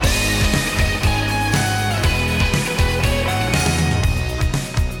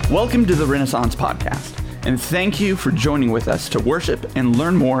Welcome to the Renaissance Podcast, and thank you for joining with us to worship and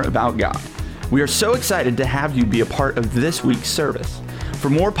learn more about God. We are so excited to have you be a part of this week's service. For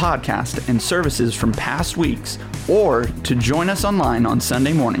more podcasts and services from past weeks, or to join us online on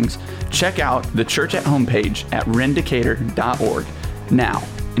Sunday mornings, check out the Church at Home page at rendicator.org. Now,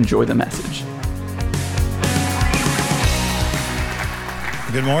 enjoy the message.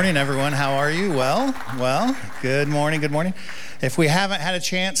 Good morning, everyone. How are you? Well, good morning. If we haven't had a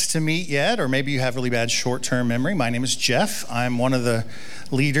chance to meet yet, or maybe you have really bad short-term memory, my name is Jeff. I'm one of the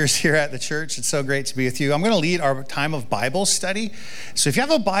leaders here at the church. It's so great to be with you. I'm going to lead our time of Bible study. So if you have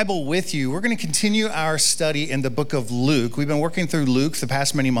a Bible with you, we're going to continue our study in the book of Luke. We've been working through Luke the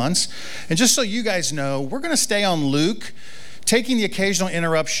past many months. And just so you guys know, we're going to stay on Luke, taking the occasional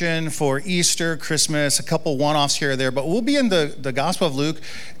interruption for Easter, Christmas, a couple one-offs here or there, but we'll be in the Gospel of Luke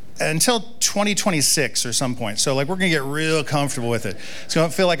until 2026 or some point. So we're going to get real comfortable with it. It's going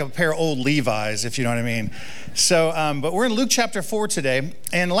to feel like a pair of old Levi's, if you know what I mean. So, but we're in Luke chapter 4 today.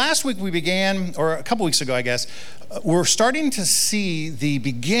 And last week we began, or a couple weeks ago, I guess, we're starting to see the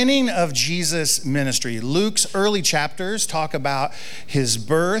beginning of Jesus' ministry. Luke's early chapters talk about his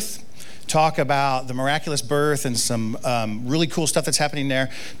birth, talk about the miraculous birth and some really cool stuff that's happening there.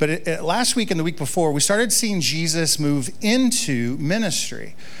 But last week and the week before, we started seeing Jesus move into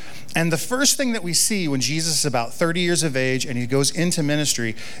ministry. And the first thing that we see when Jesus is about 30 years of age and he goes into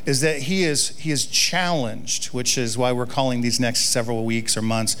ministry is that he is challenged, which is why we're calling these next several weeks or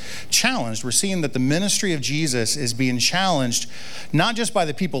months challenged. We're seeing that the ministry of Jesus is being challenged, not just by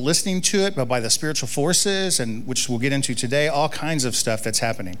the people listening to it, but by the spiritual forces, and which we'll get into today, all kinds of stuff that's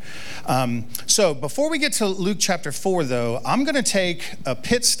happening. So before we get to Luke chapter 4, though, I'm going to take a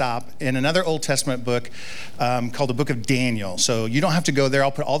pit stop in another Old Testament book called the book of Daniel. So you don't have to go there.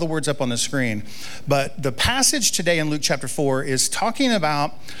 I'll put all the words up on the screen. But the passage today in Luke chapter 4 is talking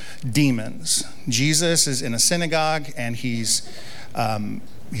about demons. Jesus is in a synagogue and he's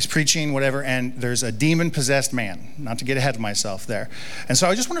preaching, whatever, and there's a demon-possessed man, not to get ahead of myself there. And so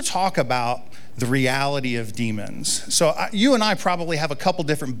I just want to talk about the reality of demons. So you and I probably have a couple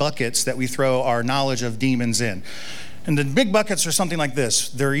different buckets that we throw our knowledge of demons in. And the big buckets are something like this.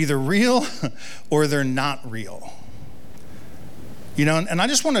 They're either real or they're not real. You know, and I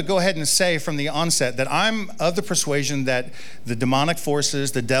just want to go ahead and say from the onset that I'm of the persuasion that the demonic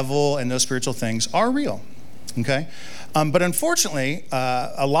forces, the devil, and those spiritual things are real, okay? But unfortunately,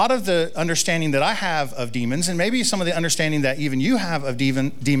 a lot of the understanding that I have of demons, and maybe some of the understanding that even you have of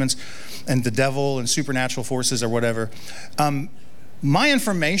demons and the devil and supernatural forces or whatever, my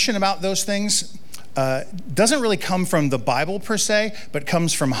information about those things doesn't really come from the Bible per se, but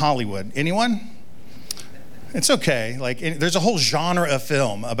comes from Hollywood. Anyone? It's okay. There's a whole genre of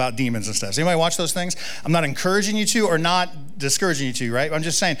film about demons and stuff. Does anybody watch those things? I'm not encouraging you to or not discouraging you to, right? I'm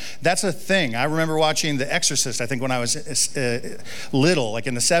just saying that's a thing. I remember watching The Exorcist, I think when I was little,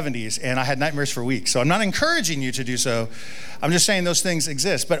 in the 70s, and I had nightmares for weeks. So I'm not encouraging you to do so. I'm just saying those things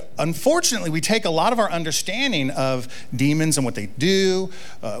exist. But unfortunately, we take a lot of our understanding of demons and what they do,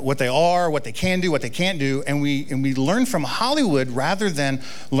 what they are, what they can do, what they can't do, and we learn from Hollywood rather than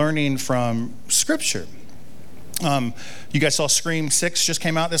learning from Scripture. You guys saw Scream 6 just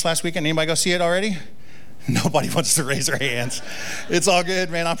came out this last weekend. Anybody go see it already? Nobody wants to raise their hands. It's all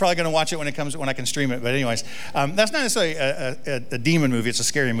good, man. I'm probably going to watch it when I can stream it. But anyways, that's not necessarily a demon movie. It's a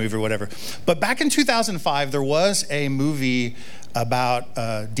scary movie or whatever. But back in 2005, there was a movie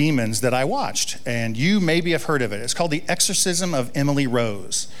about demons that I watched. And you maybe have heard of it. It's called The Exorcism of Emily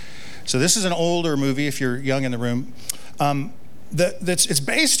Rose. So this is an older movie if you're young in the room. It's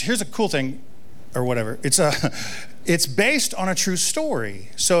based, here's a cool thing, or whatever. It's based on a true story.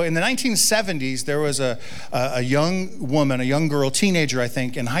 So in the 1970s, there was a young woman, a young girl, teenager, I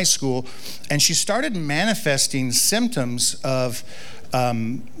think, in high school, and she started manifesting symptoms of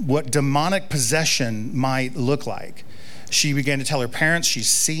what demonic possession might look like. She began to tell her parents she's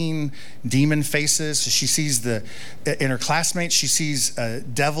seen demon faces. She sees in her classmates, she sees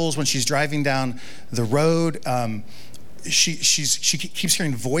devils when she's driving down the road. She keeps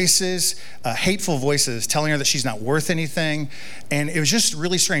hearing voices, hateful voices, telling her that she's not worth anything, and it was just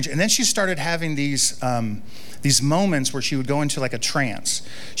really strange. And then she started having these moments where she would go into a trance.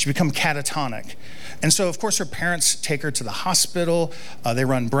 She'd become catatonic, and so of course her parents take her to the hospital. They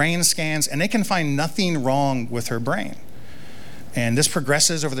run brain scans, and they can find nothing wrong with her brain. And this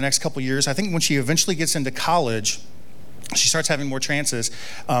progresses over the next couple years. I think when she eventually gets into college, she starts having more trances,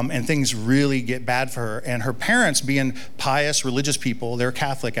 and things really get bad for her. And her parents, being pious, religious people, they're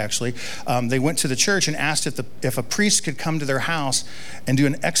Catholic actually, they went to the church and asked if a priest could come to their house and do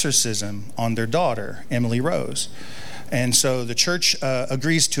an exorcism on their daughter, Emily Rose. And so the church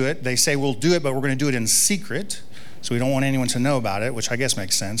agrees to it. They say, we'll do it, but we're going to do it in secret. So we don't want anyone to know about it, which I guess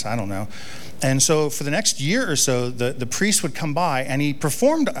makes sense. I don't know. And so for the next year or so, the priest would come by, and he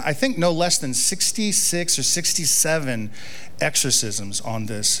performed, I think, no less than 66 or 67 exorcisms on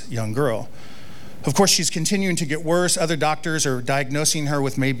this young girl. Of course, she's continuing to get worse. Other doctors are diagnosing her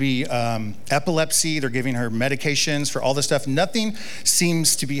with maybe epilepsy. They're giving her medications for all this stuff. Nothing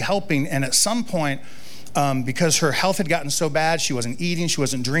seems to be helping. And at some point, because her health had gotten so bad, she wasn't eating, she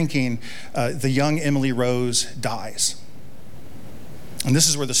wasn't drinking, the young Emily Rose dies. And this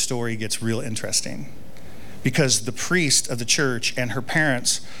is where the story gets real interesting, because the priest of the church and her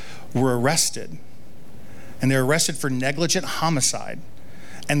parents were arrested. And they're arrested for negligent homicide.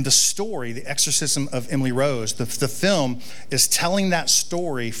 And the story, the exorcism of Emily Rose, the film is telling that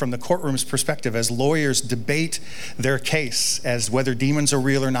story from the courtroom's perspective as lawyers debate their case as whether demons are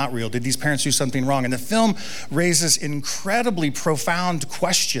real or not real. Did these parents do something wrong? And the film raises incredibly profound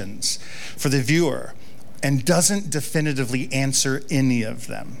questions for the viewer and doesn't definitively answer any of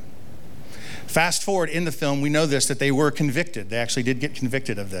them. Fast forward in the film, we know this, that they were convicted. They actually did get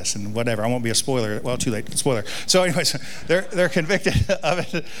convicted of this and whatever. I won't be a spoiler. Well, too late, spoiler. So anyways, they're convicted of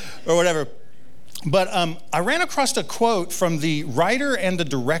it or whatever. But I ran across a quote from the writer and the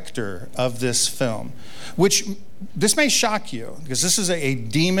director of this film, which this may shock you because this is a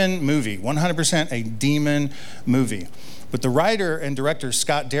demon movie, 100% a demon movie. But the writer and director,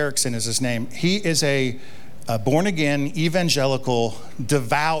 Scott Derrickson is his name. He is a born-again, evangelical,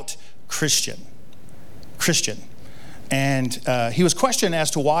 devout Christian. And he was questioned as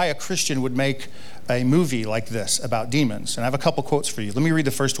to why a Christian would make a movie like this about demons. And I have a couple quotes for you. Let me read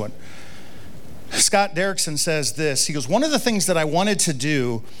the first one. Scott Derrickson says this. He goes, one of the things that I wanted to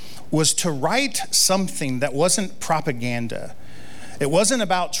do was to write something that wasn't propaganda. It wasn't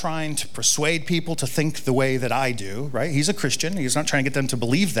about trying to persuade people to think the way that I do, right? He's a Christian. He's not trying to get them to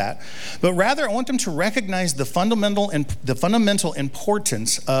believe that. But rather, I want them to recognize the fundamental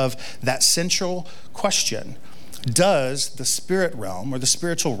importance of that central question. Does the spirit realm or the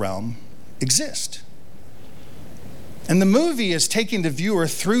spiritual realm exist? And the movie is taking the viewer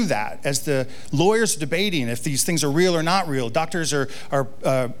through that as the lawyers are debating if these things are real or not real. Doctors are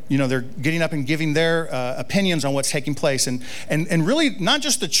they're getting up and giving their opinions on what's taking place. And really, not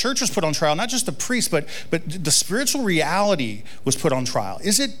just the church was put on trial, not just the priest, but the spiritual reality was put on trial.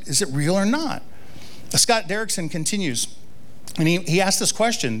 Is it real or not? Scott Derrickson continues, and he asked this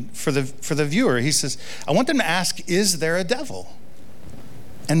question for the viewer. He says, I want them to ask, is there a devil?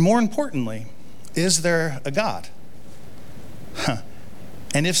 And more importantly, is there a God?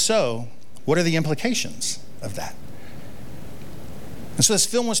 And if so, what are the implications of that? And so this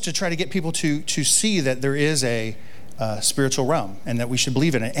film was to try to get people to see that there is a spiritual realm and that we should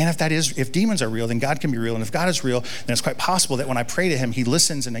believe in it. And if demons are real, then God can be real. And if God is real, then it's quite possible that when I pray to him, he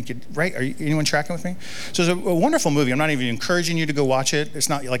listens and right? Anyone tracking with me? So it's a wonderful movie. I'm not even encouraging you to go watch it. It's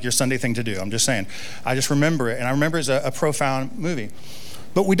not like your Sunday thing to do. I'm just saying, I just remember it. And I remember it's a profound movie.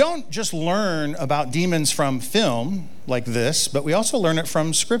 But we don't just learn about demons from film like this, but we also learn it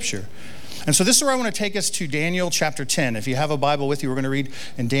from Scripture. And so this is where I want to take us to Daniel chapter 10. If you have a Bible with you, we're going to read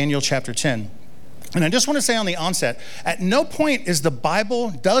in Daniel chapter 10. And I just want to say on the onset, at no point does the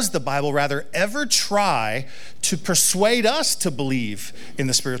Bible ever try to persuade us to believe in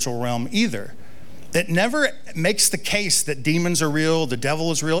the spiritual realm either. It never makes the case that demons are real, the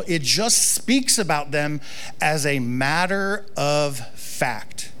devil is real. It just speaks about them as a matter of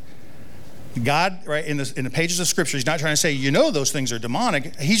fact. God, right, in the pages of Scripture, he's not trying to say, those things are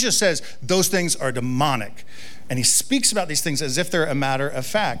demonic. He just says, those things are demonic. And he speaks about these things as if they're a matter of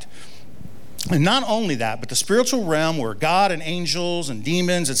fact. And not only that, but the spiritual realm where God and angels and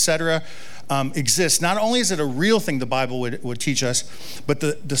demons, etc., exists. Not only is it a real thing the Bible would teach us, but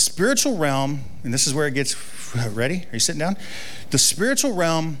the spiritual realm, and this is where it gets, ready? Are you sitting down? The spiritual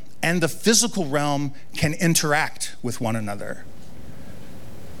realm and the physical realm can interact with one another.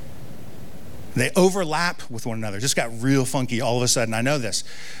 They overlap with one another. It just got real funky all of a sudden. I know this.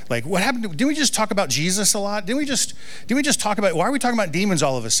 Like, what happened? Didn't we just talk about Jesus a lot? Didn't we just talk about, why are we talking about demons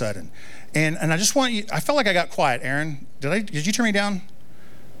all of a sudden? And I just want you, I felt like I got quiet. Aaron, did you turn me down?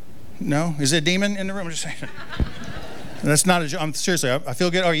 No? Is it a demon in the room? I'm just saying. That's not a joke. I'm seriously, I feel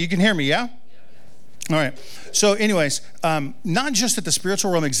good. Oh, you can hear me, yeah? All right. So anyways, not just that the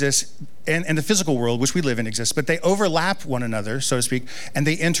spiritual realm exists and the physical world, which we live in, exists, but they overlap one another, so to speak, and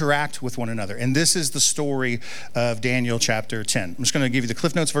they interact with one another. And this is the story of Daniel chapter 10. I'm just going to give you the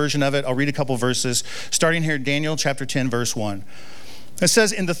Cliff Notes version of it. I'll read a couple verses, starting here, Daniel chapter 10, verse 1. It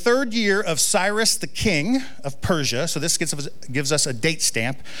says, in the 3rd year of Cyrus the king of Persia, so this gives us a date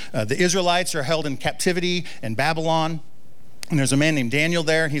stamp. The Israelites are held in captivity in Babylon. And there's a man named Daniel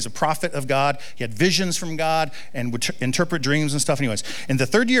there. He's a prophet of God. He had visions from God and would interpret dreams and stuff. Anyways, in the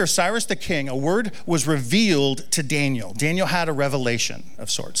 3rd year of Cyrus the king, a word was revealed to Daniel. Daniel had a revelation of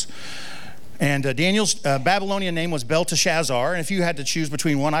sorts. And Daniel's Babylonian name was Belteshazzar. And if you had to choose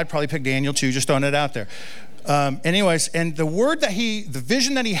between one, I'd probably pick Daniel too, just throwing it out there. Anyways, and the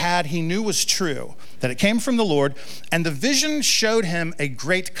vision that he had, he knew was true, that it came from the Lord. And the vision showed him a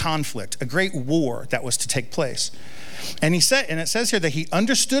great conflict, a great war that was to take place. And it says here that he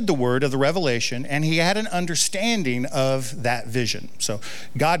understood the word of the revelation, and he had an understanding of that vision. So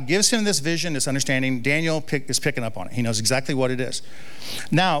God gives him this vision, this understanding. Daniel is picking up on it. He knows exactly what it is.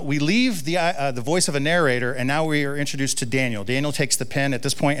 Now we leave the voice of a narrator, and now we are introduced to Daniel. Daniel takes the pen at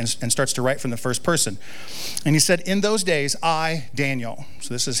this point and starts to write from the first person. And he said, in those days, I, Daniel,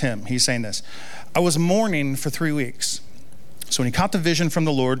 so this is him, he's saying this, I was mourning for 3 weeks. So when he caught the vision from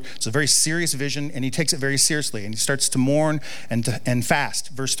the Lord, it's a very serious vision, and he takes it very seriously, and he starts to mourn and fast.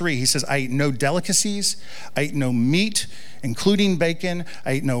 Verse 3, he says, I ate no delicacies, I ate no meat, including bacon,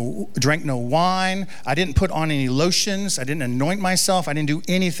 drank no wine, I didn't put on any lotions, I didn't anoint myself, I didn't do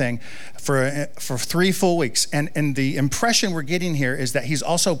anything for 3 full weeks. And the impression we're getting here is that he's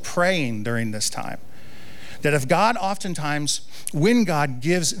also praying during this time. That if God oftentimes, when God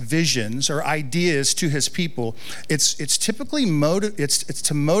gives visions or ideas to his people, it's typically it's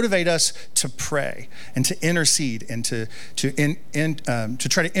to motivate us to pray and to intercede and to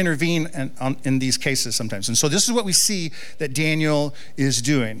try to intervene in these cases sometimes. And so this is what we see that Daniel is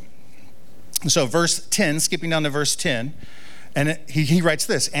doing. So verse 10, skipping down to verse 10, and he writes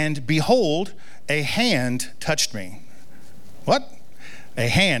this, and behold, a hand touched me. What? A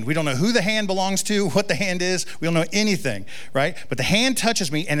hand. We don't know who the hand belongs to, what the hand is. We don't know anything, right? But the hand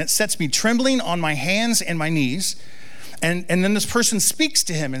touches me, and it sets me trembling on my hands and my knees. And then this person speaks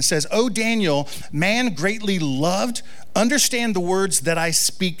to him and says, O Daniel, man greatly loved, understand the words that I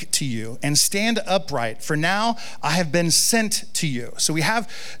speak to you and stand upright, for now I have been sent to you. So we have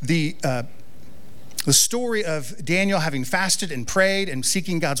the story of Daniel having fasted and prayed and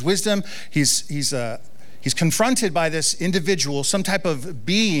seeking God's wisdom. He's confronted by this individual, some type of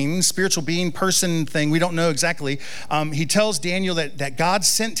being, spiritual being, person thing, we don't know exactly. He tells Daniel that God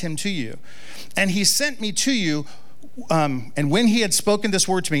sent him to you. And he sent me to you, and when he had spoken this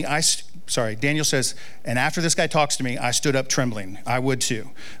word to me, Daniel says, and after this guy talks to me, I stood up trembling. I would too.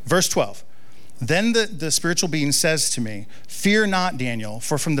 Verse 12, then the spiritual being says to me, fear not, Daniel,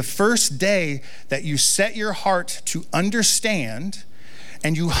 for from the first day that you set your heart to understand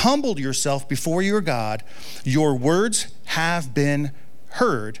and you humbled yourself before your God, your words have been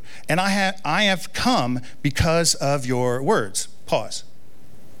heard, and I have come because of your words. Pause.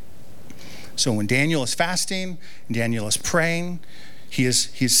 So when Daniel is fasting, Daniel is praying,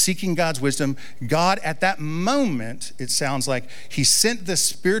 he's seeking God's wisdom. God, at that moment, it sounds like he sent this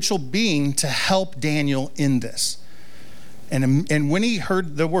spiritual being to help Daniel in this. And when he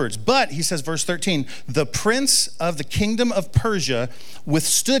heard the words, but he says, verse 13, the prince of the kingdom of Persia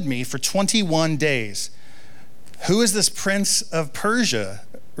withstood me for 21 days. Who is this prince of Persia,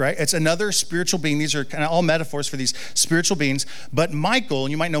 right? It's another spiritual being. These are kind of all metaphors for these spiritual beings. But Michael,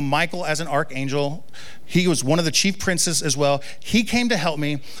 and you might know Michael as an archangel, he was one of the chief princes as well. He came to help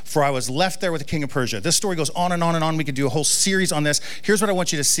me, for I was left there with the king of Persia. This story goes on and on and on. We could do a whole series on this. Here's what I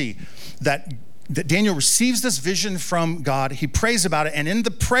want you to see, that Daniel receives this vision from God. He prays about it. And in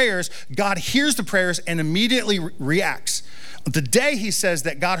the prayers, God hears the prayers and immediately reacts. The day he says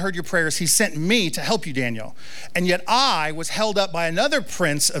that God heard your prayers, he sent me to help you, Daniel. And yet I was held up by another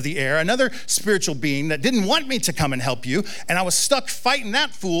prince of the air, another spiritual being that didn't want me to come and help you. And I was stuck fighting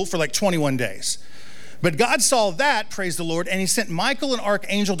that fool for like 21 days. But God saw that, praise the Lord, and he sent Michael, an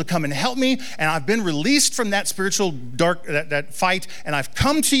archangel, to come and help me, and I've been released from that spiritual that fight, and I've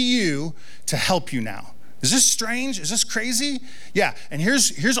come to you to help you now. Is this strange? Is this crazy? Yeah, and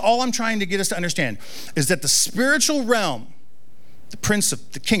here's all I'm trying to get us to understand, is that the spiritual realm, the prince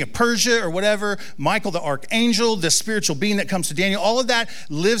of the king of Persia or whatever, Michael the archangel, this spiritual being that comes to Daniel, all of that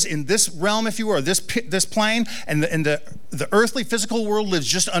lives in this realm, if you will, or this plane, and the earthly physical world lives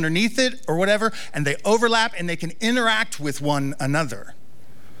just underneath it or whatever, and they overlap and they can interact with one another.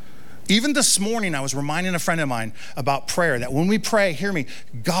 Even this morning, I was reminding a friend of mine about prayer, that when we pray, hear me,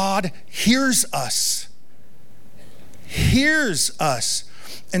 God hears us. Hears us.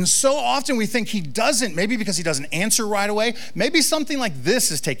 And so often we think he doesn't, maybe because he doesn't answer right away. Maybe something like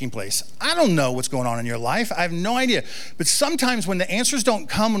this is taking place. I don't know what's going on in your life. I have no idea. But sometimes when the answers don't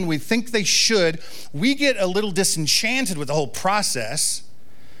come when we think they should, we get a little disenchanted with the whole process.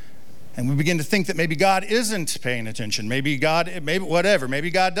 And we begin to think that maybe God isn't paying attention. Maybe God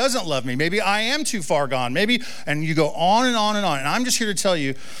doesn't love me. Maybe I am too far gone. And you go on and on and on. And I'm just here to tell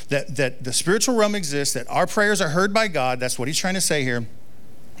you that the spiritual realm exists, that our prayers are heard by God. That's what he's trying to say here.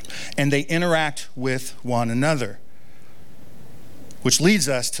 And they interact with one another. Which leads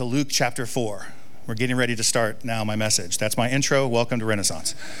us to Luke chapter 4. We're getting ready to start now my message. That's my intro. Welcome to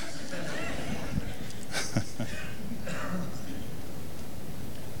Renaissance.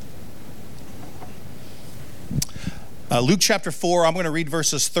 Luke chapter 4, I'm going to read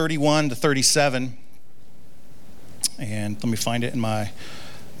verses 31 to 37. And let me find it in my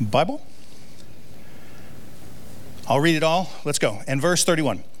Bible. I'll read it all. Let's go. And verse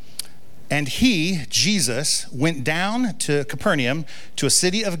 31. And he, Jesus, went down to Capernaum, to a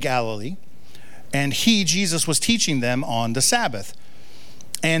city of Galilee. And he, Jesus, was teaching them on the Sabbath.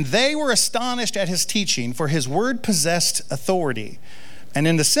 And they were astonished at his teaching, for his word possessed authority. And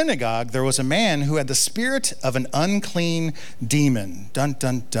in the synagogue, there was a man who had the spirit of an unclean demon. Dun,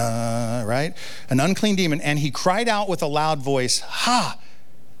 dun, dun, right? An unclean demon. And he cried out with a loud voice, "Ha!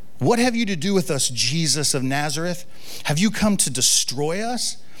 What have you to do with us, Jesus of Nazareth? Have you come to destroy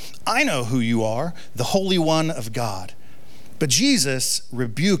us? I know who you are, the Holy One of God." But Jesus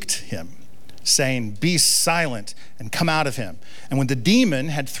rebuked him, saying, "Be silent and come out of him." And when the demon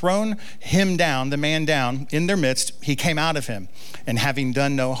had thrown him down, the man down, in their midst, he came out of him, and having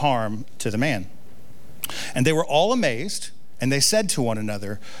done no harm to the man. And they were all amazed, and they said to one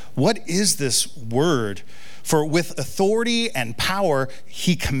another, "What is this word? For with authority and power,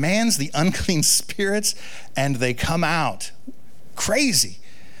 he commands the unclean spirits, and they come out." Crazy.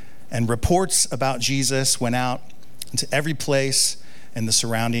 And reports about Jesus went out into every place in the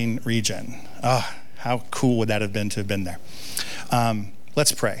surrounding region. How cool would that have been to have been there?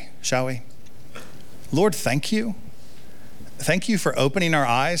 Let's pray, shall we? Lord, thank you. Thank you for opening our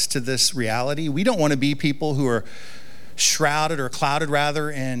eyes to this reality. We don't want to be people who are shrouded or clouded rather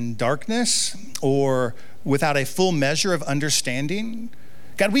in darkness or without a full measure of understanding.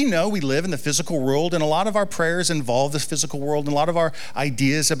 God, we know we live in the physical world, and a lot of our prayers involve this physical world, and a lot of our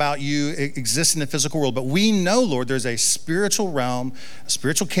ideas about you exist in the physical world. But we know, Lord, there's a spiritual realm, a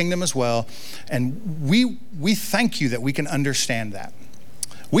spiritual kingdom as well, and we thank you that we can understand that.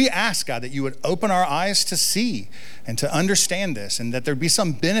 We ask, God, that you would open our eyes to see and to understand this, and that there'd be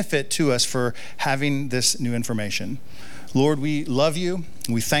some benefit to us for having this new information. Lord, we love you.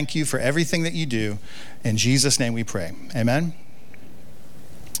 We thank you for everything that you do. In Jesus' name we pray. Amen.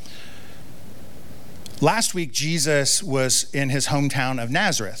 Last week, Jesus was in his hometown of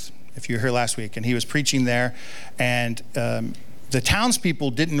Nazareth, if you were here last week, and he was preaching there, and the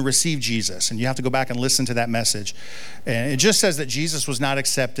townspeople didn't receive Jesus, and you have to go back and listen to that message. And it just says that Jesus was not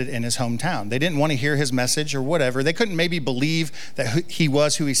accepted in his hometown. They didn't want to hear his message or whatever. They couldn't maybe believe that he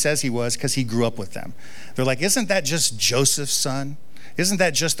was who he says he was because he grew up with them. They're like, isn't that just Joseph's son? Isn't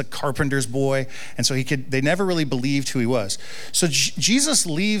that just the carpenter's boy? And so they never really believed who he was. So Jesus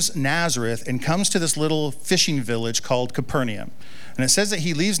leaves Nazareth and comes to this little fishing village called Capernaum. And it says that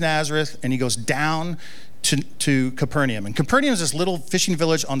he leaves Nazareth and he goes down to Capernaum. And Capernaum is this little fishing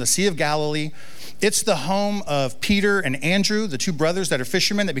village on the Sea of Galilee. It's the home of Peter and Andrew, the two brothers that are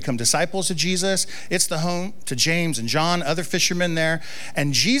fishermen that become disciples of Jesus. It's the home to James and John, other fishermen there.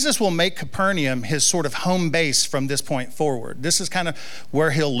 And Jesus will make Capernaum his sort of home base from this point forward. This is kind of where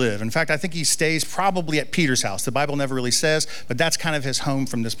he'll live. In fact, I think he stays probably at Peter's house. The Bible never really says, but that's kind of his home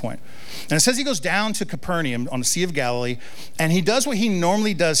from this point. And it says he goes down to Capernaum on the Sea of Galilee, and he does what he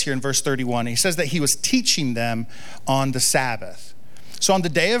normally does here in verse 31. He says that he was teaching them on the Sabbath. So on the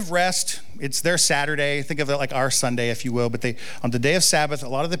day of rest, it's their Saturday. Think of it like our Sunday, if you will. But on the day of Sabbath, a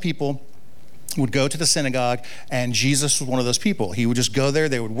lot of the people would go to the synagogue, and Jesus was one of those people. He would just go there.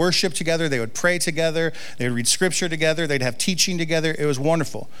 They would worship together. They would pray together. They would read scripture together. They'd have teaching together. It was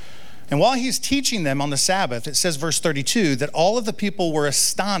wonderful. And while he's teaching them on the Sabbath, it says, verse 32, that all of the people were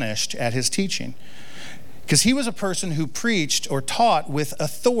astonished at his teaching, because he was a person who preached or taught with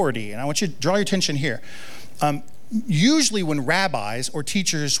authority. And I want you to draw your attention here. Usually when rabbis or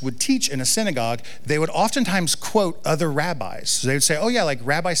teachers would teach in a synagogue, they would oftentimes quote other rabbis. So they would say, oh yeah, like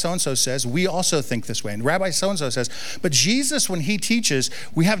Rabbi so-and-so says, we also think this way. And Rabbi so-and-so says, but Jesus, when he teaches,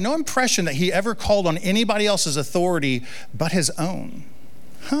 we have no impression that he ever called on anybody else's authority but his own.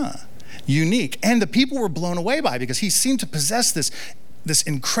 Unique. And the people were blown away by it because he seemed to possess this this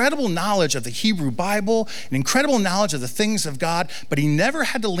incredible knowledge of the Hebrew Bible, an incredible knowledge of the things of God, but he never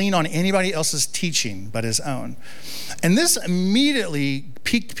had to lean on anybody else's teaching but his own. And this immediately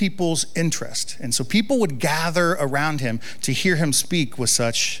piqued people's interest. And so people would gather around him to hear him speak with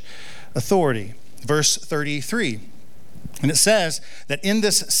such authority. Verse 33, and it says that in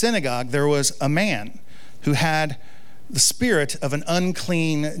this synagogue there was a man who had the spirit of an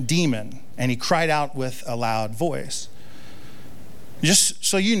unclean demon, and he cried out with a loud voice. Just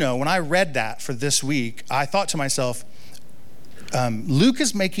so you know, when I read that for this week, I thought to myself, Luke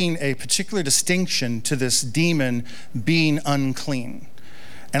is making a particular distinction to this demon being unclean.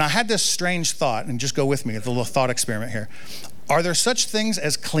 And I had this strange thought, and just go with me, a little thought experiment here. Are there such things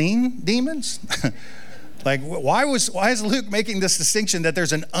as clean demons? Like, why is Luke making this distinction that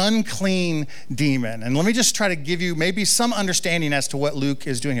there's an unclean demon? And let me just try to give you maybe some understanding as to what Luke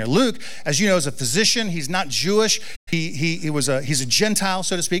is doing here. Luke, as you know, is a physician. He's not Jewish. He's a Gentile,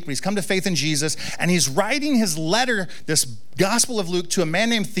 so to speak, but he's come to faith in Jesus. And he's writing his letter, this Gospel of Luke, to a man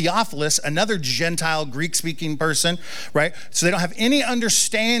named Theophilus, another Gentile, Greek-speaking person, right? So they don't have any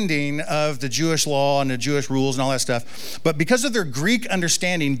understanding of the Jewish law and the Jewish rules and all that stuff. But because of their Greek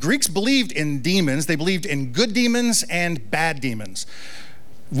understanding, Greeks believed in demons. They believed in good demons and bad demons.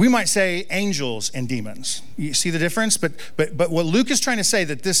 We might say angels and demons. You see the difference? But what Luke is trying to say,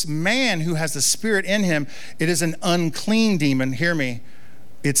 that this man who has the spirit in him, it is an unclean demon. Hear me.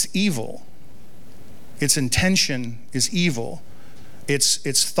 It's evil. Its intention is evil.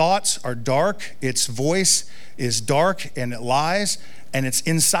 Its thoughts are dark. Its voice is dark and it lies. And it's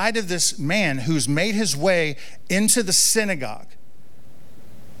inside of this man who's made his way into the synagogue.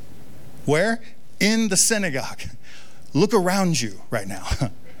 Where? In the synagogue. Look around you right now.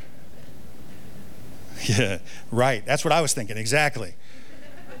 Yeah, right. That's what I was thinking. Exactly.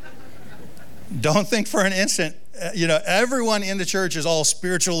 Don't think for an instant, everyone in the church is all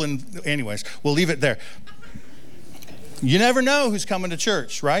spiritual. And anyways, we'll leave it there. You never know who's coming to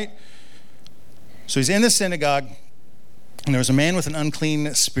church, right? So he's in the synagogue, and there was a man with an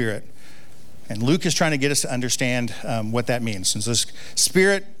unclean spirit. And Luke is trying to get us to understand what that means. And so this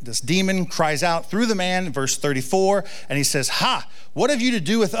spirit, this demon, cries out through the man, verse 34, and he says, "Ha, what have you to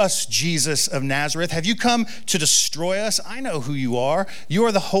do with us, Jesus of Nazareth? Have you come to destroy us? I know who you are. You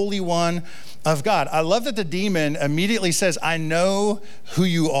are the Holy One of God." I love that the demon immediately says, "I know who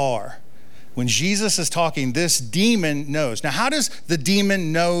you are." When Jesus is talking, this demon knows. Now, how does the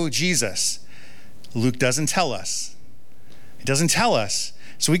demon know Jesus? Luke doesn't tell us. He doesn't tell us.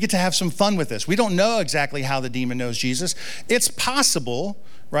 So we get to have some fun with this. We don't know exactly how the demon knows Jesus. It's possible,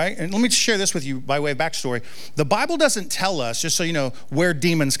 right? And let me share this with you by way of backstory. The Bible doesn't tell us, just so you know, where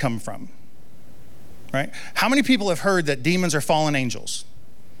demons come from, right? How many people have heard that demons are fallen angels?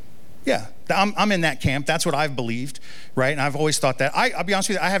 Yeah, I'm in that camp. That's what I've believed, right? And I've always thought that. I'll be honest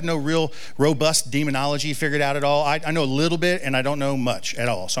with you, I have no real robust demonology figured out at all. I know a little bit, and I don't know much at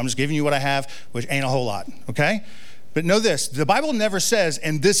all. So I'm just giving you what I have, which ain't a whole lot, okay? But know this, the Bible never says,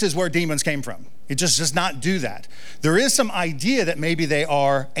 and this is where demons came from. It just does not do that. There is some idea that maybe they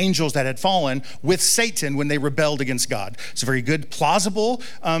are angels that had fallen with Satan when they rebelled against God. It's a very good, plausible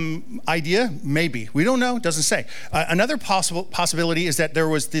idea, maybe. We don't know, it doesn't say. Another possibility is that there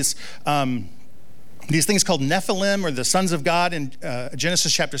was this, these things called Nephilim, or the sons of God in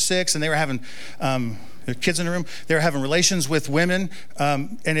Genesis chapter 6, and they were having... the kids in the room, they were having relations with women,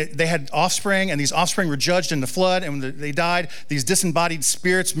 and they had offspring, and these offspring were judged in the flood, and when they died, these disembodied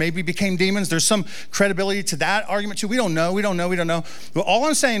spirits maybe became demons. There's some credibility to that argument too. We don't know. But all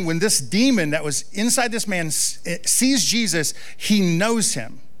I'm saying, when this demon that was inside this man sees Jesus, he knows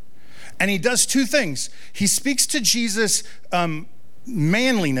him. And he does two things. He speaks to Jesus'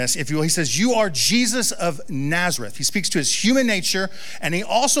 manliness, if you will. He says, "You are Jesus of Nazareth." He speaks to his human nature, and he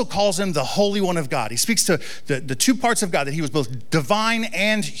also calls him the Holy One of God. He speaks to the two parts of God, that he was both divine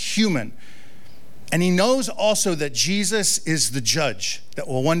and human. And he knows also that Jesus is the judge that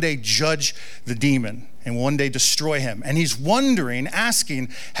will one day judge the demon and one day destroy him. And he's wondering, asking,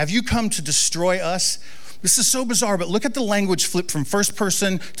 "Have you come to destroy us?" This is so bizarre, but look at the language flip from first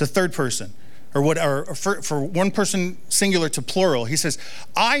person to third person. Or for one person singular to plural. He says,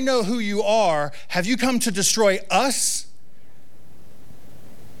 "I know who you are. Have you come to destroy us?"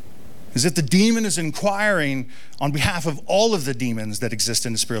 As if the demon is inquiring on behalf of all of the demons that exist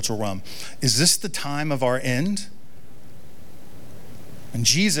in the spiritual realm. Is this the time of our end? And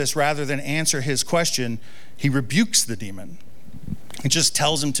Jesus, rather than answer his question, he rebukes the demon. He just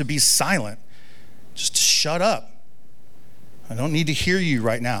tells him to be silent, just to shut up. I don't need to hear you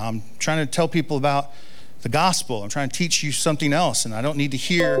right now. I'm trying to tell people about the gospel. I'm trying to teach you something else, and I don't need to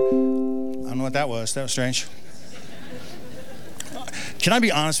hear. I don't know what that was. That was strange. Can I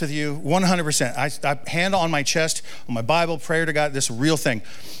be honest with you? 100%. I hand on my chest, on my Bible, prayer to God, this real thing.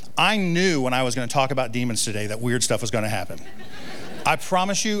 I knew when I was going to talk about demons today that weird stuff was going to happen. I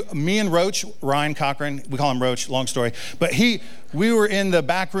promise you, me and Roach, Ryan Cochran, we call him Roach, long story, but we were in the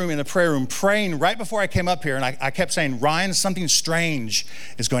back room, in the prayer room, praying right before I came up here, and I kept saying, Ryan, something strange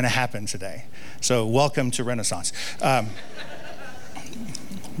is going to happen today. So welcome to Renaissance. And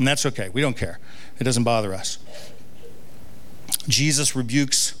that's okay. We don't care. It doesn't bother us. Jesus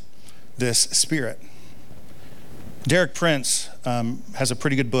rebukes this spirit. Derek Prince has a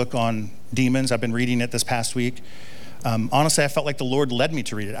pretty good book on demons. I've been reading it this past week. Honestly, I felt like the Lord led me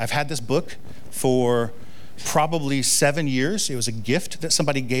to read it. I've had this book for probably 7 years. It was a gift that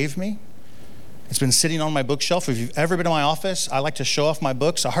somebody gave me. It's been sitting on my bookshelf. If you've ever been to my office, I like to show off my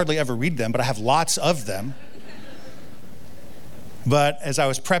books. I hardly ever read them, but I have lots of them. But as I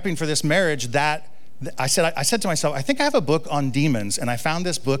was prepping for this marriage, I said to myself, I think I have a book on demons, and I found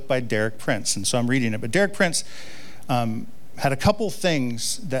this book by Derek Prince, and so I'm reading it. But Derek Prince had a couple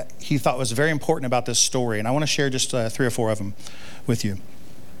things that he thought was very important about this story, and I want to share just 3 or 4 of them with you.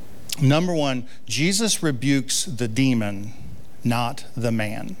 Number 1, Jesus rebukes the demon, not the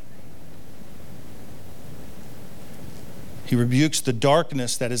man. He rebukes the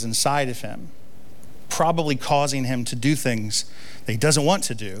darkness that is inside of him, probably causing him to do things that he doesn't want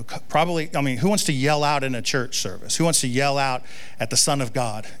to do. Who wants to yell out in a church service? Who wants to yell out at the Son of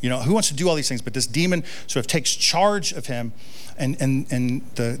God? Who wants to do all these things? But this demon sort of takes charge of him, and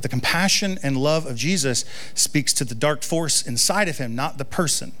the compassion and love of Jesus speaks to the dark force inside of him, not the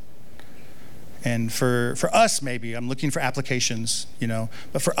person. And for us, maybe, I'm looking for applications,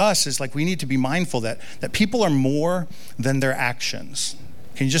 but for us, it's like we need to be mindful that people are more than their actions.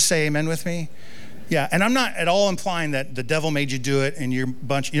 Can you just say amen with me? Yeah, and I'm not at all implying that the devil made you do it and you're a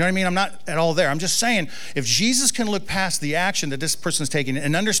bunch, you know what I mean? I'm not at all there. I'm just saying, if Jesus can look past the action that this person's taking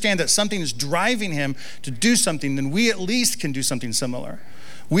and understand that something is driving him to do something, then we at least can do something similar.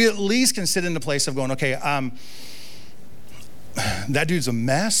 We at least can sit in the place of going, okay, that dude's a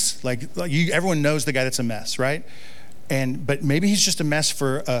mess. Everyone knows the guy that's a mess, right? But maybe he's just a mess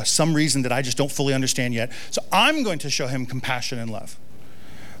for some reason that I just don't fully understand yet. So I'm going to show him compassion and love.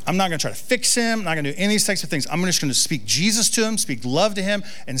 I'm not going to try to fix him. I'm not going to do any of these types of things. I'm just going to speak Jesus to him, speak love to him,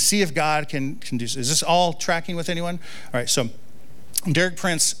 and see if God can do so. Is this all tracking with anyone? All right, so Derek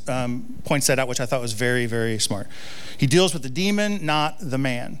Prince points that out, which I thought was very, very smart. He deals with the demon, not the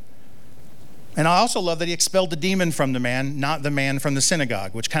man. And I also love that he expelled the demon from the man, not the man from the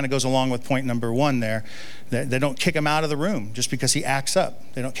synagogue, which kind of goes along with point number 1 there. They don't kick him out of the room just because he acts up.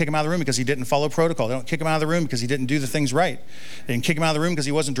 They don't kick him out of the room because he didn't follow protocol. They don't kick him out of the room because he didn't do the things right. They didn't kick him out of the room because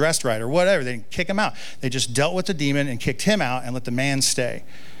he wasn't dressed right or whatever. They didn't kick him out. They just dealt with the demon and kicked him out and let the man stay.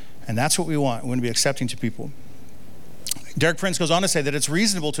 And that's what we want. We want to be accepting to people. Derek Prince goes on to say that it's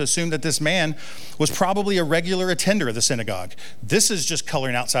reasonable to assume that this man was probably a regular attender of the synagogue. This is just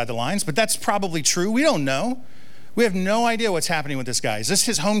coloring outside the lines, but that's probably true. We don't know. We have no idea what's happening with this guy. Is this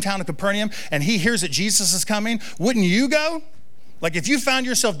his hometown of Capernaum and he hears that Jesus is coming? Wouldn't you go? Like if you found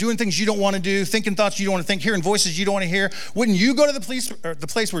yourself doing things you don't want to do, thinking thoughts you don't want to think, hearing voices you don't want to hear, wouldn't you go to the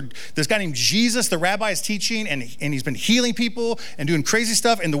place where this guy named Jesus, the rabbi, is teaching and he's been healing people and doing crazy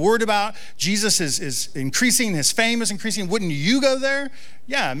stuff and the word about Jesus is increasing, his fame is increasing? Wouldn't you go there?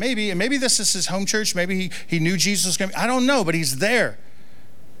 Yeah, maybe. And maybe this is his home church. Maybe he knew Jesus was coming. I don't know, but he's there.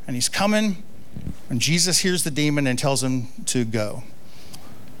 And he's coming and Jesus hears the demon and tells him to go.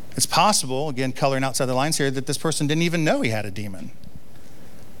 It's possible, again, coloring outside the lines here, that this person didn't even know he had a demon.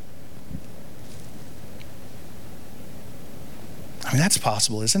 I mean, that's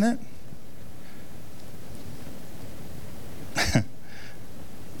possible, isn't it?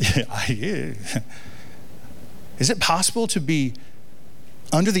 Yeah. Is it possible to be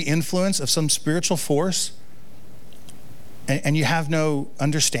under the influence of some spiritual force and you have no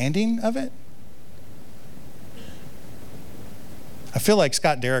understanding of it? I feel like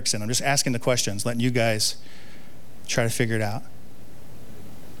Scott Derrickson. I'm just asking the questions, letting you guys try to figure it out.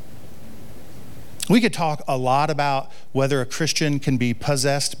 We could talk a lot about whether a Christian can be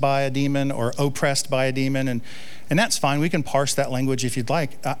possessed by a demon or oppressed by a demon, and that's fine. We can parse that language if you'd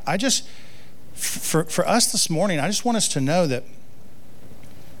like. I just, for us this morning, I just want us to know that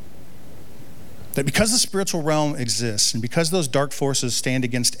because the spiritual realm exists and because those dark forces stand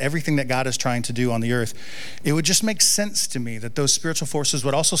against everything that God is trying to do on the earth, it would just make sense to me that those spiritual forces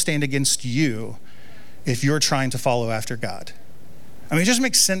would also stand against you if you're trying to follow after God. I mean, it just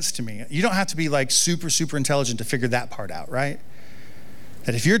makes sense to me. You don't have to be like super, super intelligent to figure that part out, right?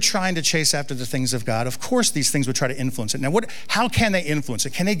 That if you're trying to chase after the things of God, of course these things would try to influence it. Now, how can they influence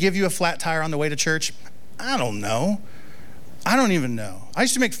it? Can they give you a flat tire on the way to church? I don't know. I don't even know. I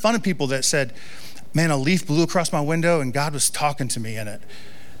used to make fun of people that said, man, a leaf blew across my window and God was talking to me in it.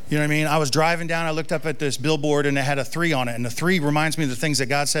 You know what I mean? I was driving down, I looked up at this billboard and it had a 3 on it. And the 3 reminds me of the things that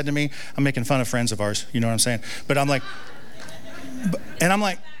God said to me. I'm making fun of friends of ours, you know what I'm saying? But I'm like,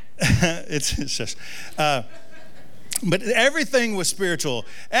 it's just, but everything was spiritual.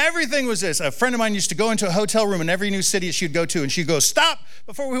 Everything was this. A friend of mine used to go into a hotel room in every new city she'd go to, and she'd go, stop,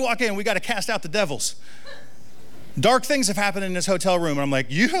 before we walk in, we got to cast out the devils. Dark things have happened in this hotel room. And I'm like,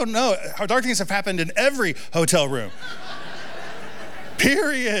 you don't know. Dark things have happened in every hotel room.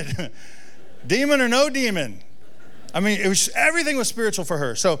 Period. Demon or no demon. I mean, everything was spiritual for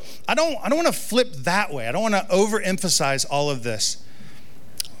her. So I don't want to flip that way. I don't want to overemphasize all of this.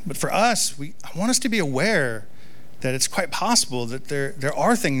 But for us, I want us to be aware that it's quite possible that there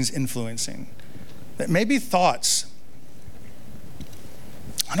are things influencing. That maybe thoughts.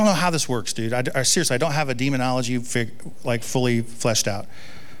 I don't know how this works, dude. Seriously, I don't have a demonology fully fleshed out.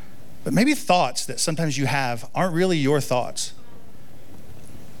 But maybe thoughts that sometimes you have aren't really your thoughts.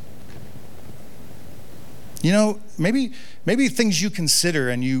 You know, maybe things you consider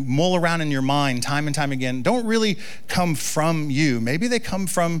and you mull around in your mind time and time again don't really come from you. Maybe they come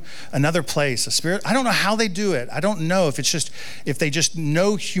from another place, a spirit. I don't know how they do it. I don't know if they just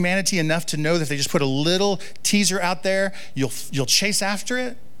know humanity enough to know that if they just put a little teaser out there, you'll chase after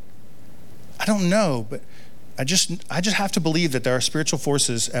it. I don't know, but I just have to believe that there are spiritual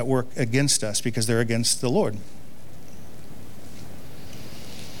forces at work against us because they're against the Lord.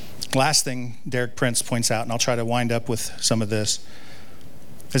 Last thing Derek Prince points out, and I'll try to wind up with some of this,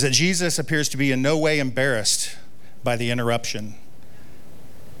 is that Jesus appears to be in no way embarrassed by the interruption,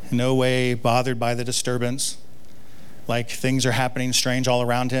 in no way bothered by the disturbance, like things are happening strange all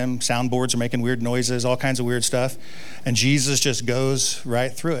around him, soundboards are making weird noises, all kinds of weird stuff, and Jesus just goes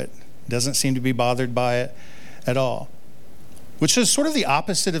right through it, doesn't seem to be bothered by it at all, which is sort of the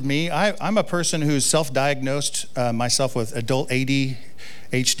opposite of me. I'm a person who's self-diagnosed myself with adult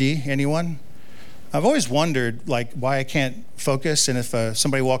ADHD. Anyone? I've always wondered why I can't focus, and if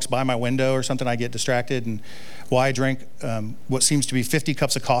somebody walks by my window or something, I get distracted, and why I drink what seems to be 50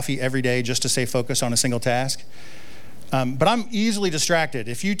 cups of coffee every day just to stay focused on a single task. But I'm easily distracted.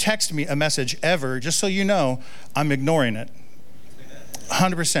 If you text me a message ever, just so you know, I'm ignoring it.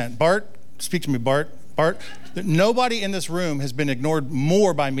 100%. Bart, speak to me, Bart. Bart, nobody in this room has been ignored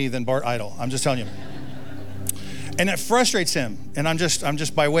more by me than Bart Idle. I'm just telling you. And it frustrates him. And I'm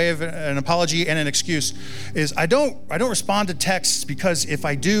just by way of an apology and an excuse, is I don't respond to texts because if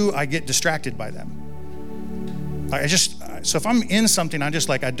I do, I get distracted by them. So if I'm in something, I'm just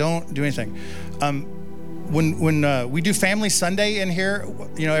like, I don't do anything. When we do Family Sunday in here,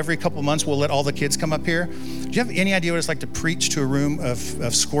 every couple of months we'll let all the kids come up here. Do you have any idea what it's like to preach to a room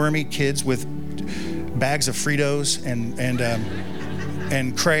of squirmy kids with bags of Fritos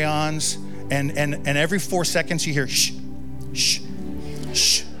and crayons, and every 4 seconds you hear shh, shh,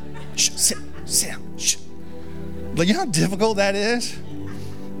 shh, shh, sit down, shh. Like, you know how difficult that is?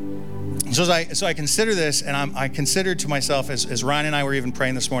 So I consider this, and I considered to myself as Ryan and I were even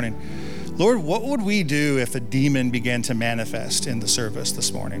praying this morning, Lord, what would we do if a demon began to manifest in the service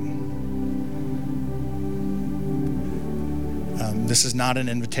this morning? This is not an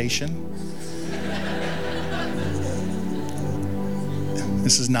invitation.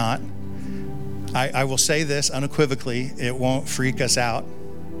 This is not. I will say this unequivocally, it won't freak us out.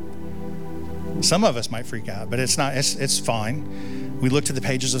 Some of us might freak out, but it's not. It's fine. We look to the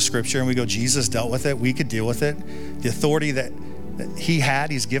pages of Scripture and we go, Jesus dealt with it. We could deal with it. The authority that he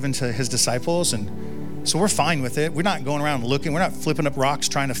had, he's given to his disciples, and so we're fine with it. We're not going around looking. We're not flipping up rocks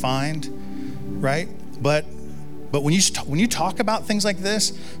trying to find, right? But when you talk about things like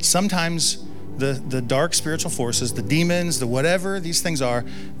this, sometimes the dark spiritual forces, the demons, the whatever these things are,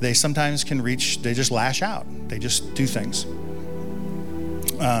 they sometimes can reach. They just lash out. They just do things.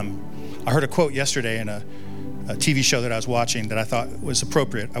 I heard a quote yesterday in a TV show that I was watching that I thought was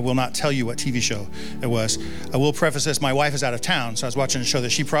appropriate. I will not tell you what TV show it was. I will preface this, my wife is out of town, so I was watching a show that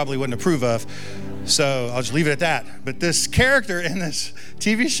she probably wouldn't approve of, so I'll just leave it at that. But this character in this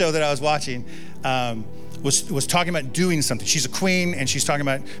TV show that I was watching was talking about doing something. She's a queen, and she's talking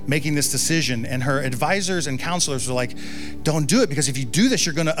about making this decision, and her advisors and counselors were like, don't do it, because if you do this,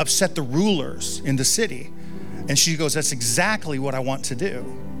 you're gonna upset the rulers in the city. And she goes, that's exactly what I want to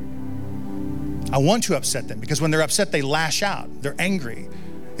do. I want to upset them, because when they're upset, they lash out. They're angry.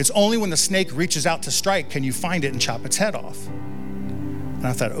 It's only when the snake reaches out to strike can you find it and chop its head off. And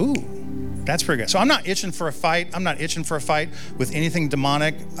I thought, ooh, that's pretty good. So I'm not itching for a fight. I'm not itching for a fight with anything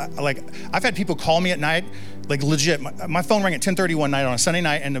demonic. I've had people call me at night, like legit. My phone rang at 10:30 one night on a Sunday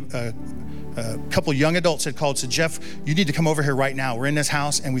night, and a couple young adults had called, said, Jeff, you need to come over here right now. We're in this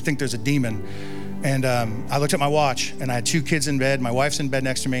house and we think there's a demon. And I looked at my watch and I had 2 kids in bed. My wife's in bed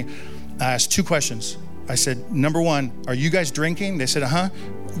next to me. I asked 2 questions. I said, number 1, are you guys drinking? They said,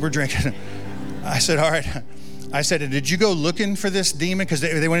 we're drinking. I said, all right. I said, did you go looking for this demon? Because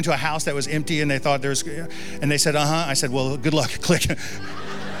they went into a house that was empty and they thought there was, and they said, I said, well, good luck, click.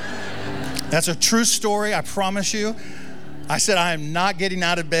 That's a true story, I promise you. I said, I am not getting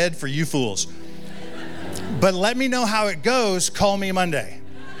out of bed for you fools. But let me know how it goes, call me Monday.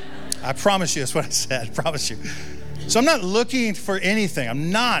 I promise you, that's what I said, I promise you. So I'm not looking for anything,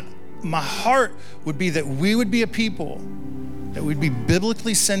 I'm not. My heart would be that we would be a people that we'd be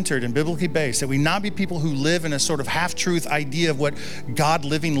biblically centered and biblically based, that we not be people who live in a sort of half-truth idea of what God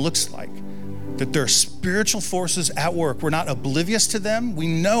living looks like, that there are spiritual forces at work. We're not oblivious to them, we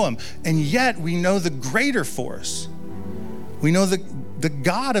know them, and yet we know the greater force. We know the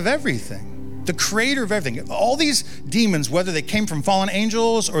God of everything, the creator of everything. All these demons, whether they came from fallen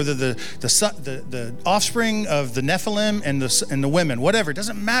angels or the offspring of the Nephilim and the women, whatever, it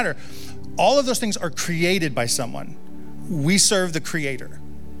doesn't matter. All of those things are created by someone. We serve the creator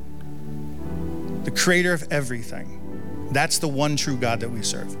of everything. That's the one true God that we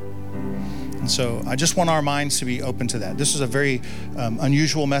serve. And so I just want our minds to be open to that. This is a very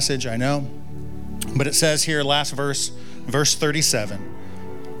unusual message, I know, but it says here, last verse 37.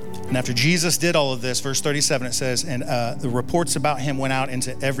 And after Jesus did all of this, verse 37, it says, and the reports about him went out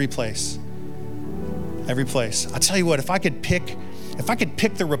into every place. Every place. I'll tell you what, if I could pick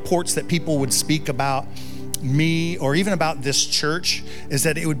the reports that people would speak about me or even about this church, is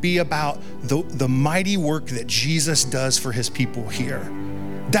that it would be about the mighty work that Jesus does for his people here.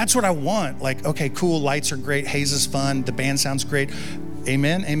 That's what I want. Like, okay, cool, lights are great, haze is fun, the band sounds great.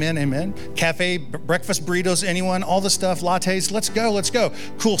 Amen, amen, amen. Cafe, breakfast burritos, anyone, all the stuff, lattes, let's go.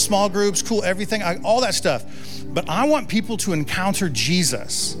 Cool small groups, cool everything, all that stuff. But I want people to encounter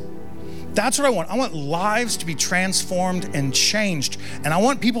Jesus. That's what I want. I want lives to be transformed and changed. And I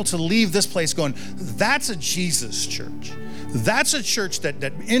want people to leave this place going, that's a Jesus church. That's a church that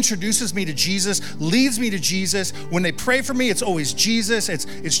introduces me to Jesus, leads me to Jesus. When they pray for me, it's always Jesus.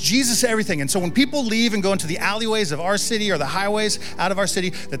 It's Jesus everything. And so when people leave and go into the alleyways of our city or the highways out of our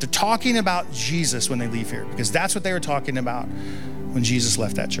city, that they're talking about Jesus when they leave here, because that's what they were talking about when Jesus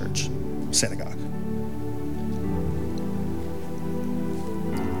left that church, synagogue.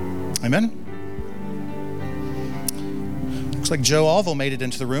 Amen? Looks like Joe Alville made it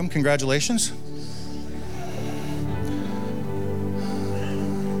into the room. Congratulations.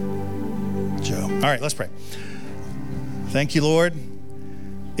 Joe. All right, let's pray. Thank you, Lord.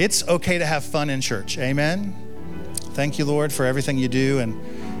 It's okay to have fun in church. Amen? Thank you, Lord, for everything you do, and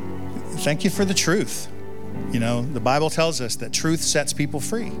thank you for the truth. You know, the Bible tells us that truth sets people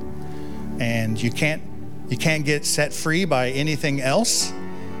free, and you can't get set free by anything else.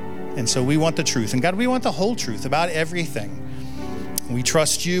 And so we want the truth. And God, we want the whole truth about everything. We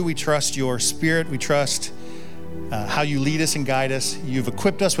trust you. We trust your spirit. We trust how you lead us and guide us. You've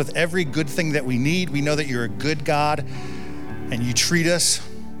equipped us with every good thing that we need. We know that you're a good God and you treat us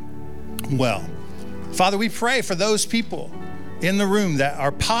well. Father, we pray for those people in the room that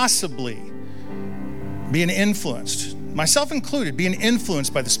are possibly being influenced, myself included, being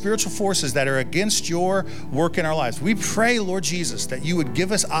influenced by the spiritual forces that are against your work in our lives. We pray, Lord Jesus, that you would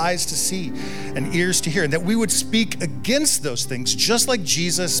give us eyes to see and ears to hear, and that we would speak against those things, just like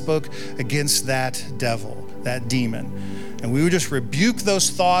Jesus spoke against that devil, that demon. And we would just rebuke those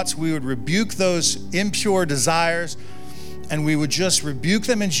thoughts, we would rebuke those impure desires, and we would just rebuke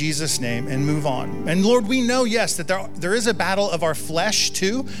them in Jesus' name and move on. And Lord, we know, yes, that there is a battle of our flesh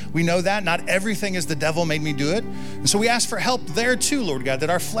too. We know that. Not everything is the devil made me do it. And so we ask for help there too, Lord God, that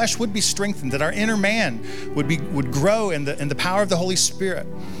our flesh would be strengthened, that our inner man would grow in the power of the Holy Spirit.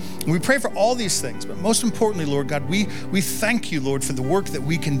 And we pray for all these things, but most importantly, Lord God, we thank you, Lord, for the work that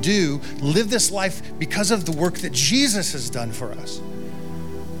we can do, live this life because of the work that Jesus has done for us.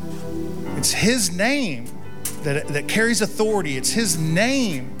 It's his name that carries authority. It's his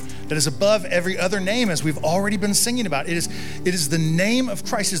name that is above every other name, as we've already been singing about. It is the name of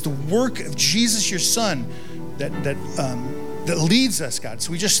Christ, it is the work of Jesus, your son, that leads us, God.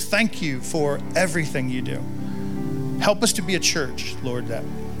 So we just thank you for everything you do. Help us to be a church, Lord, that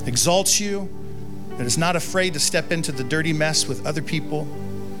exalts you, that is not afraid to step into the dirty mess with other people,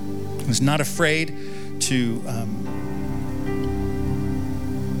 who's not afraid to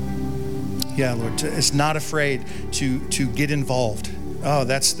Lord, is not afraid to get involved. Oh,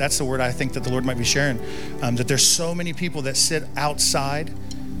 that's the word I think that the Lord might be sharing. That there's so many people that sit outside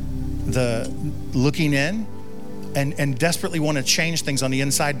the looking in and desperately want to change things on the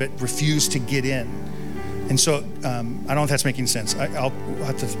inside, but refuse to get in. And so I don't know if that's making sense. I'll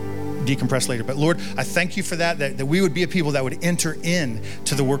have to decompress later. But Lord, I thank you for that we would be a people that would enter in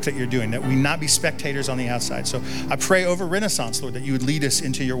to the work that you're doing, that we not be spectators on the outside. So I pray over Renaissance, Lord, that you would lead us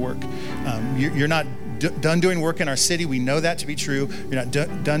into your work. You're not done doing work in our city. We know that to be true. You're not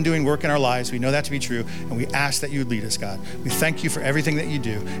done doing work in our lives. We know that to be true. And we ask that you would lead us, God. We thank you for everything that you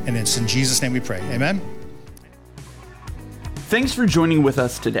do. And it's in Jesus' name we pray. Amen. Thanks for joining with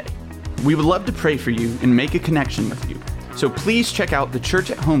us today. We would love to pray for you and make a connection with you. So please check out the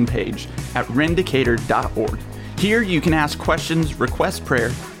Church at Home page at rendicator.org. Here you can ask questions, request prayer,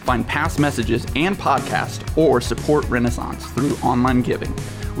 find past messages and podcasts, or support Renaissance through online giving.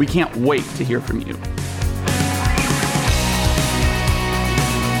 We can't wait to hear from you.